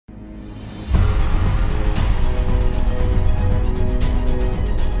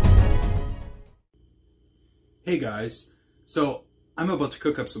Hey guys, so I'm about to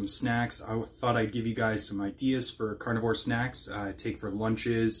cook up some snacks. I thought I'd give you guys some ideas for carnivore snacks take for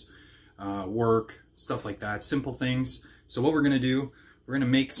lunches, work, stuff like that, simple things. So what we're gonna do, we're gonna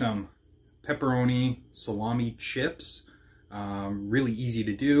make some pepperoni salami chips. Really easy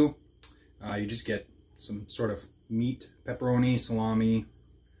to do. You just get some sort of meat, pepperoni, salami,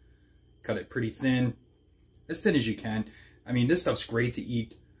 cut it pretty thin as you can. I mean, this stuff's great to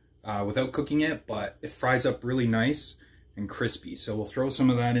eat without cooking it, but it fries up really nice and crispy. So we'll throw some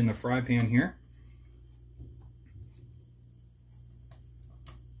of that in the fry pan here.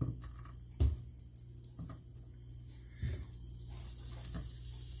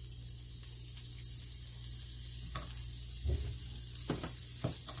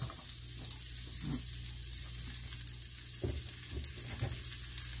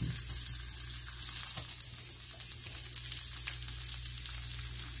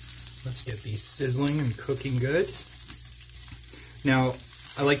 Let's get these sizzling and cooking good. Now,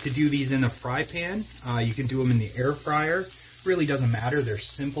 I like to do these in a fry pan. You can do them in the air fryer. Really doesn't matter. They're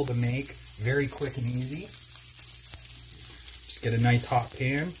simple to make, very quick and easy. Just get a nice hot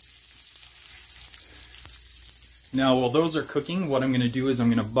pan. Now, while those are cooking, what I'm going to do is I'm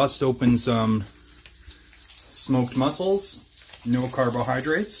going to bust open some smoked mussels. No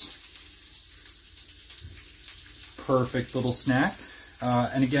carbohydrates. Perfect little snack.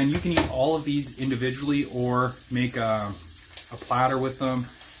 And again, you can eat all of these individually or make a platter with them.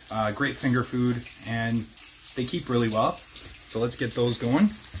 Great finger food, and they keep really well. So let's get those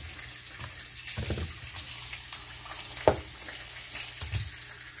going.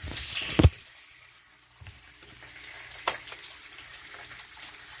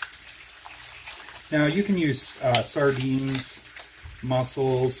 Now you can use sardines,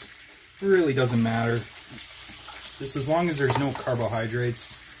 mussels, it really doesn't matter. Just as long as there's no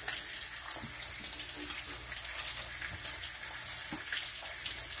carbohydrates.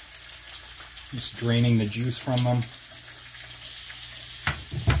 Just draining the juice from them.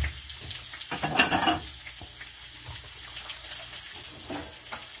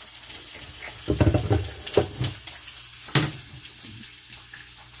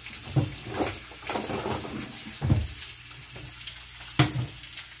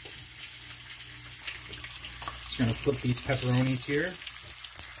 Just going to flip these pepperonis here.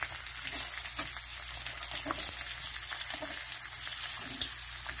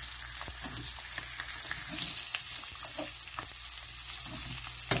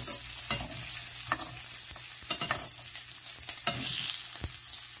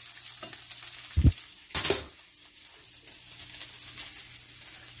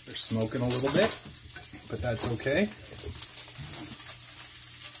 They're smoking a little bit, but that's okay.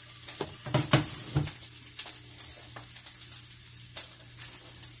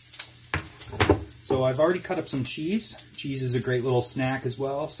 So I've already cut up some cheese. Cheese is a great little snack as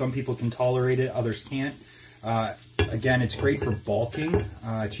well. Some people can tolerate it, others can't. Again, it's great for bulking.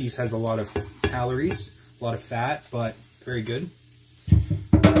 Cheese has a lot of calories, a lot of fat, but very good.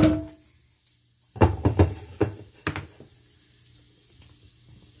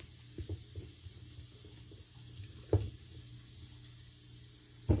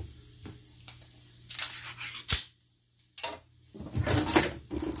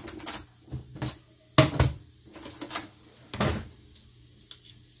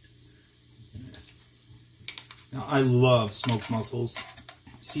 Now, I love smoked mussels.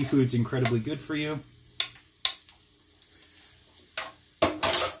 Seafood's incredibly good for you.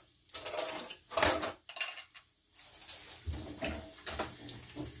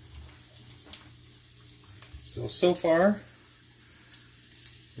 So far,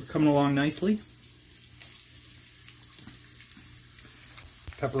 we're coming along nicely.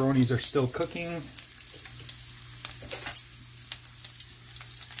 Pepperonis are still cooking.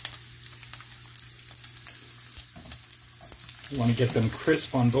 You want to get them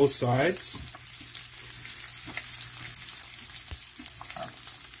crisp on both sides.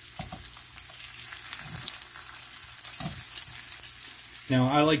 Now,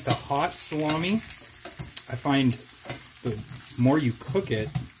 I like the hot salami. I find the more you cook it,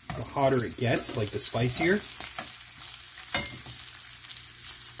 the hotter it gets, like the spicier.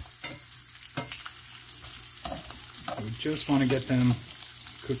 We just want to get them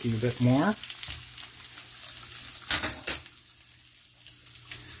cooking a bit more.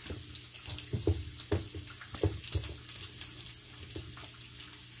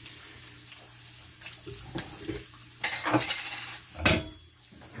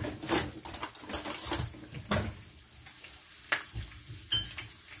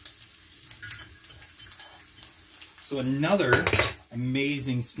 So another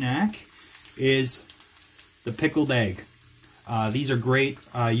amazing snack is the pickled egg. These are great.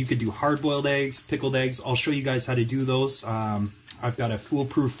 You could do hard-boiled eggs, pickled eggs. I'll show you guys how to do those. I've got a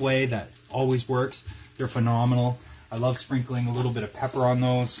foolproof way that always works. They're phenomenal. I love sprinkling a little bit of pepper on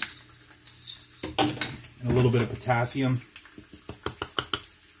those and a little bit of potassium.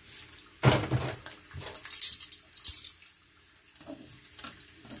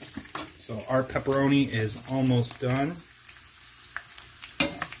 So our pepperoni is almost done.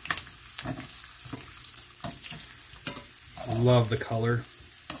 Love the color.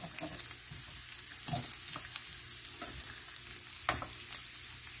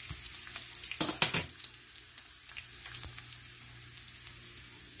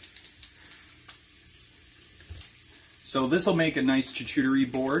 So this will make a nice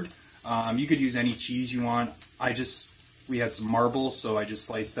charcuterie board. You could use any cheese you want. We had some marble, so I just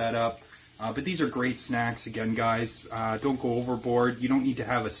sliced that up. But these are great snacks, again, guys. Don't go overboard. You don't need to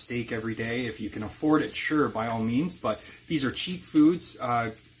have a steak every day. If you can afford it, sure, by all means. But these are cheap foods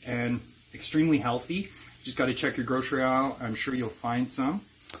and extremely healthy. Just got to check your grocery aisle. I'm sure you'll find some.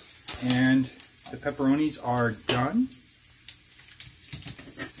 And the pepperonis are done.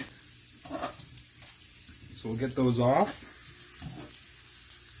 So we'll get those off.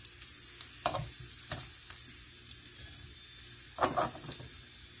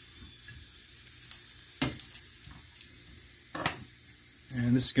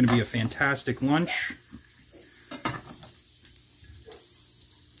 And this is going to be a fantastic lunch.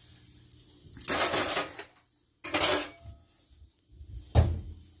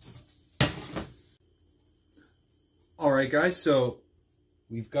 Alright guys, so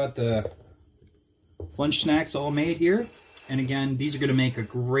we've got the lunch snacks all made here. And again, these are going to make a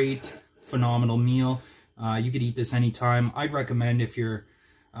great, phenomenal meal. You could eat this anytime. I'd recommend, if you're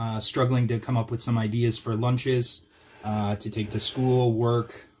struggling to come up with some ideas for lunches, to take to school,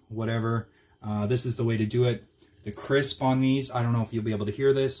 work, whatever. This is the way to do it. The crisp on these, I don't know if you'll be able to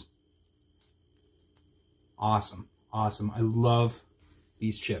hear this. Awesome, awesome. I love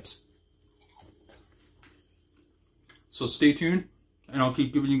these chips. So stay tuned, and I'll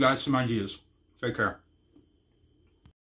keep giving you guys some ideas. Take care.